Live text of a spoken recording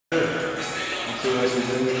Two laces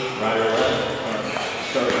in, right or left.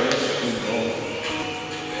 Start right and go.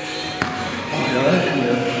 Oh,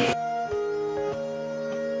 yeah.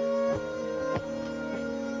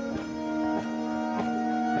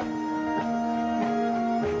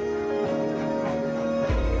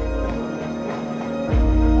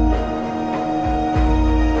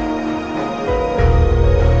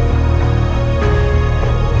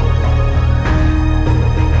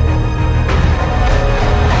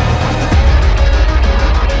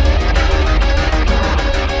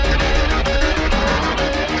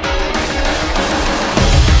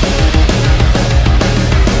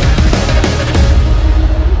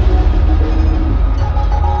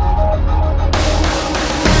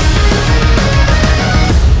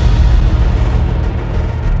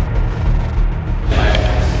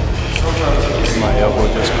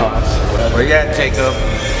 Where you at, Jacob?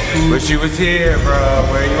 Wish you was here, bro.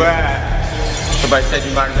 Where you at? Somebody said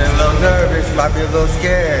you might have been a little nervous, you might be a little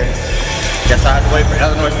scared. Guess I have to wait for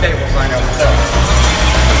Illinois State. We'll find out what's up.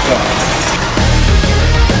 Let's go.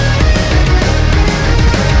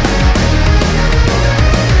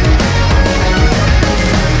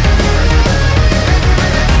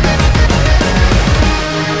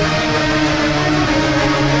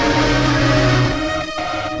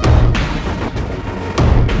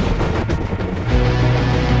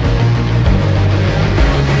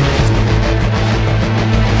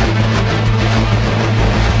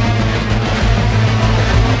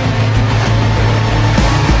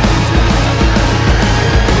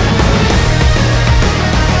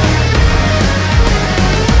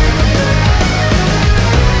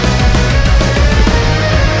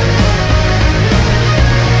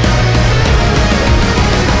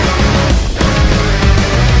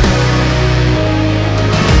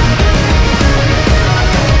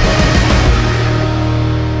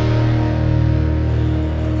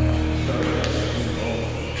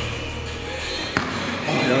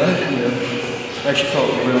 Actually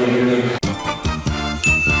felt really good.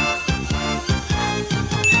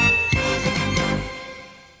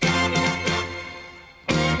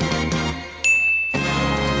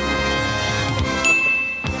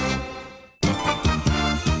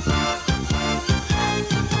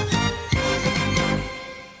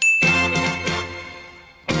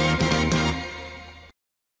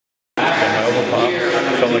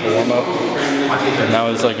 Felt like a warm up, and now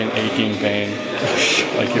it's like an aching pain,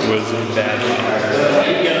 like it was bad.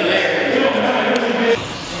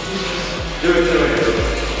 Do it to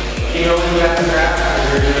it. You know when you have to grab,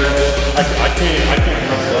 I can't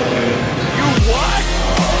trust you. What?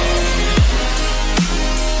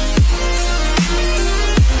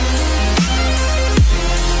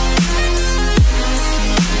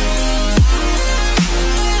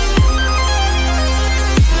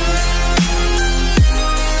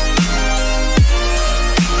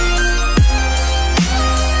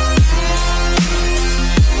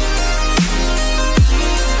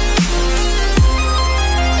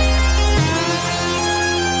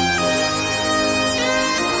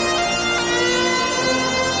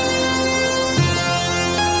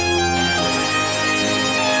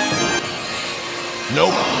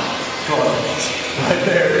 Nope. Right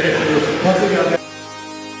there. Once we got there.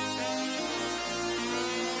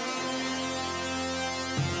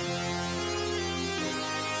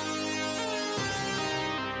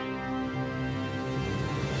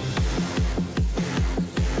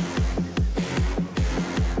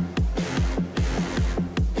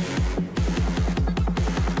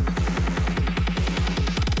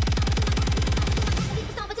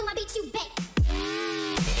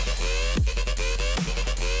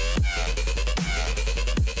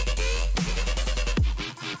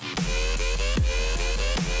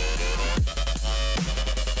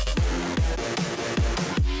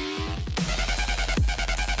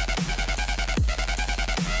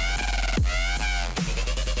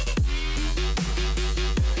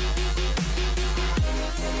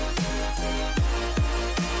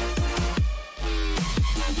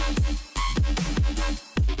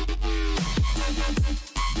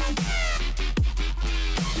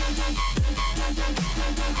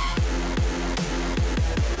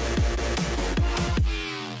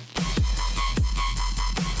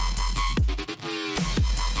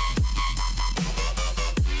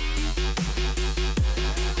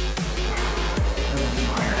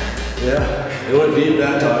 Yeah, it went deep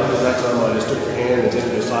that time because that time I just took your hand and tipped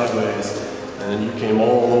it sideways, and then you came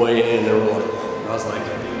all the way in. And I was like,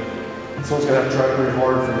 someone's gonna have to try pretty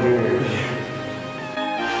hard from here.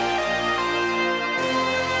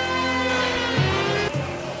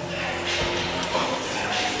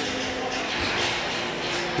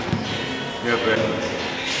 Yep.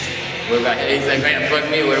 What about him? He's like, man, fuck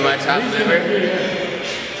me, what about chopped liver?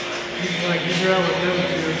 He's like, you're out with them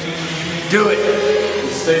two or something. Do it!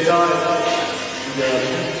 Stay tight. Yeah.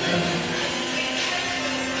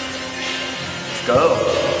 Let's go.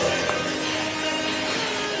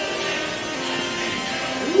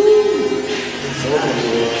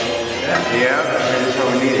 Yeah, that's what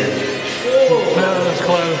we needed. Oh, that was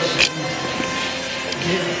close.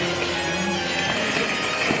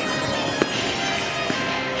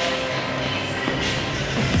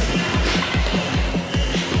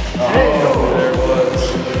 Oh, there it was.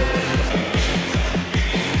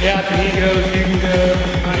 Yeah, after he goes, you can go.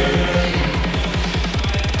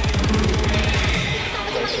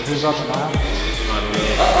 Who's on the mile?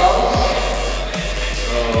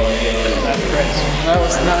 That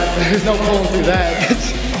was not, there's no pulling through that.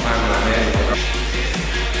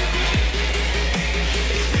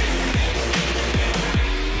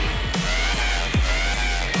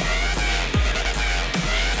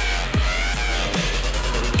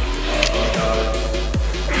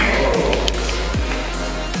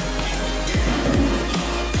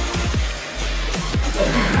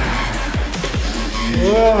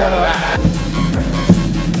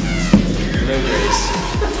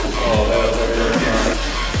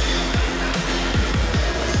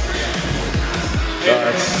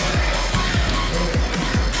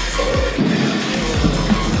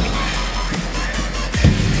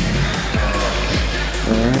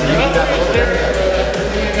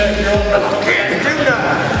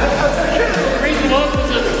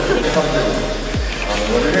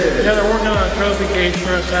 Yeah, they're working on a trophy case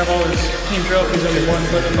for us to have all his team trophies under one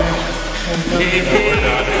foot in there.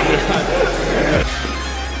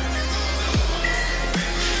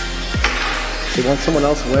 See, once someone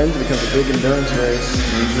else wins, it becomes a big endurance race.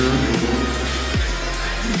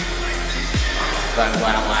 So I'm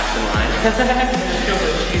glad I'm last in line.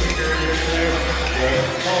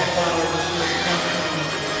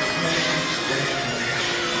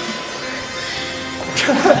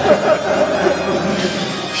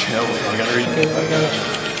 Chill, I gotta read.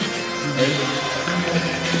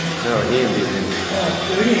 No, he didn't beat me.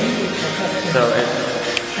 So it's...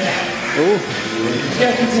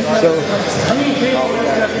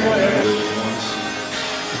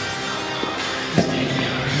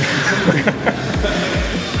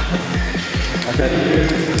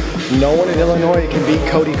 No one in Illinois can beat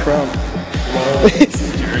Cody Crump.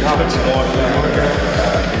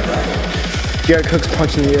 Garrett Cook's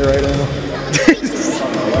punching the air right now.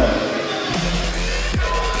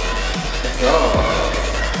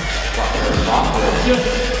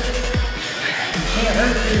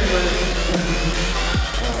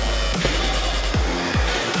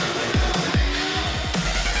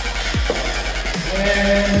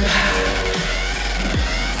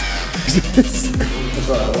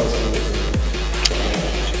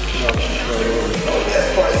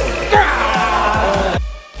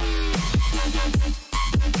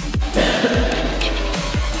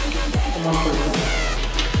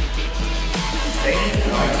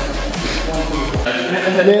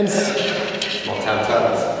 Vince.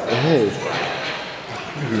 Hey.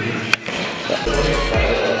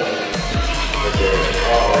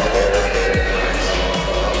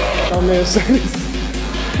 Oh man, was it?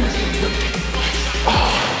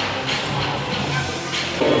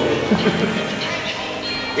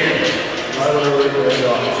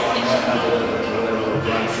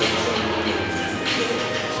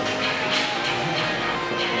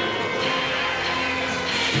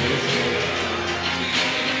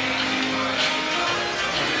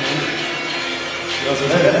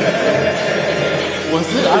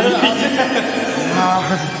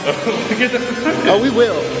 Oh, we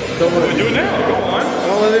will. Don't worry. Do it now, go on.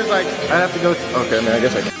 Oh, there's like, I have to go. Okay, I mean, I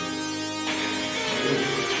guess I can.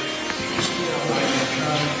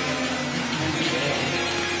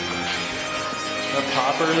 That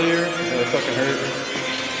pop earlier, that fucking hurt.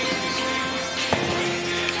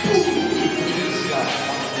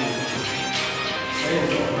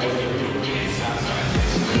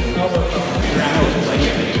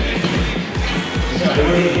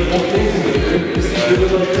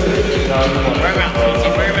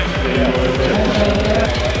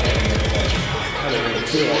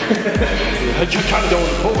 I just kind of don't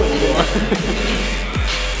want to pull it anymore.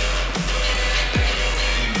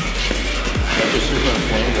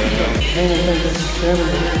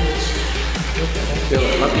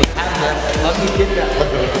 Let me get that.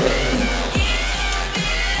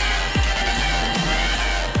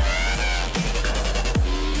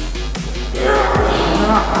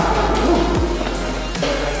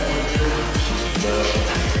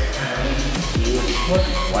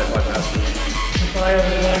 If I have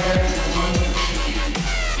a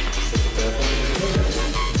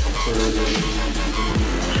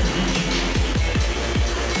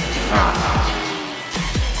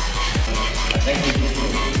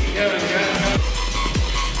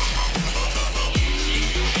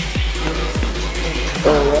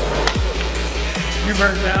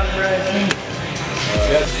burnt out bread.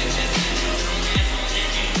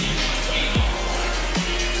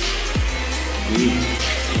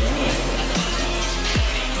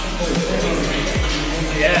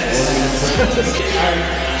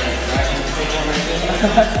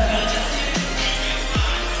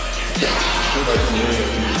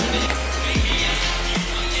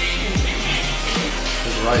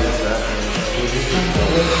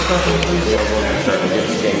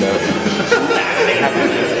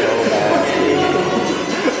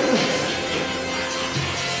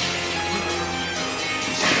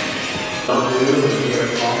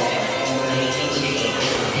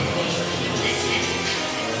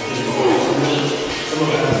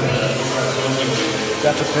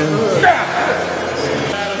 That's a pin.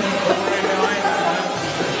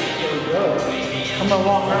 I'm gonna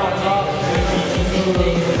walk around and rock.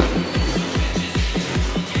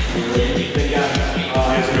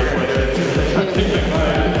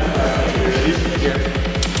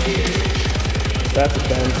 That's a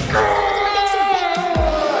pin.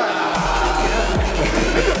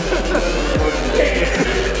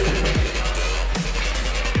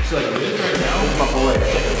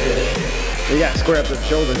 Yeah, square up the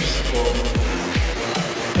shoulders.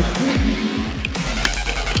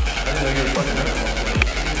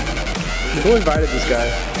 Who invited this guy?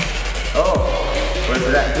 Oh, where's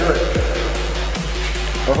that? Do it.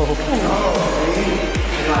 Oh.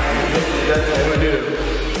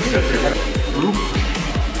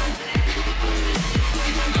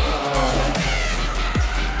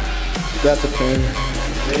 That's a pin.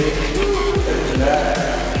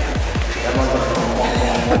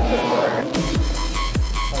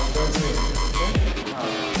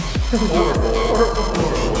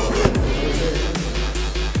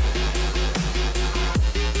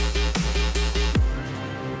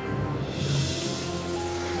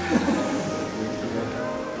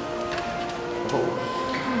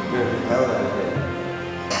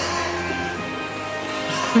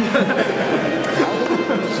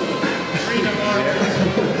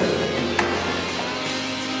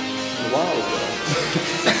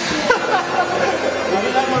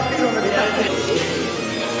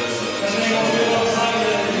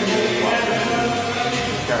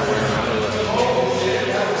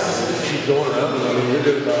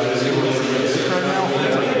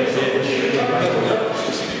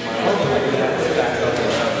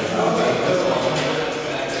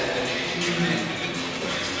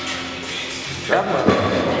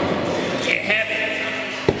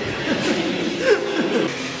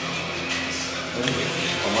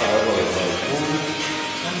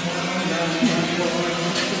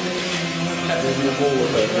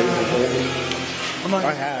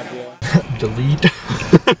 I have, yeah. Delete.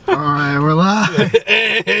 Alright, we're live.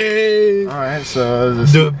 Hey, Alright, so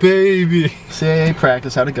this the baby. CAA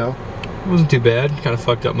practice, how'd it go? It wasn't too bad. Kind of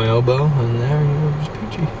fucked up my elbow, and there it was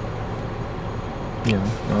peachy. Yeah,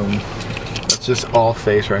 that's just all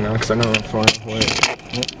face right now because I know I'm far away.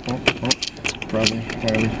 Probably.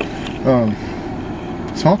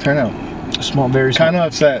 Small turnout. Small, very small. Kind of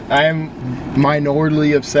upset. I am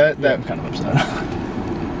minorly upset that I'm kind of upset.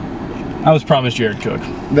 I was promised Jared Cook.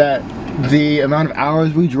 that the amount of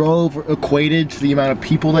hours we drove equated to the amount of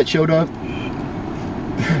people that showed up.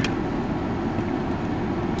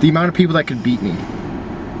 The amount of people that could beat me.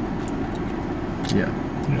 Yeah.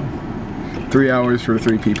 3 hours for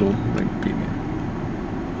 3 people that beat me.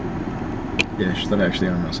 Ish, that actually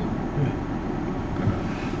arm wrestled.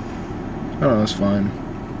 Oh, that's fine.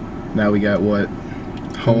 Now we got what?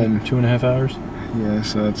 Home. 2.5 hours. Yeah,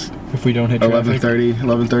 so that's If we don't hit traffic.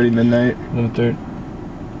 11:30 midnight. 11:30.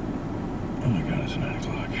 Oh my god, it's 9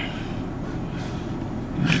 o'clock.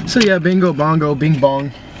 So yeah, bingo, bongo, bing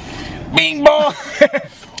bong. Bing bong!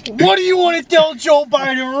 What do you want to tell Joe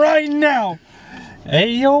Biden right now?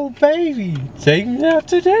 Hey yo baby, take me out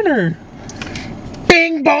to dinner.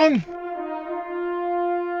 Bing bong!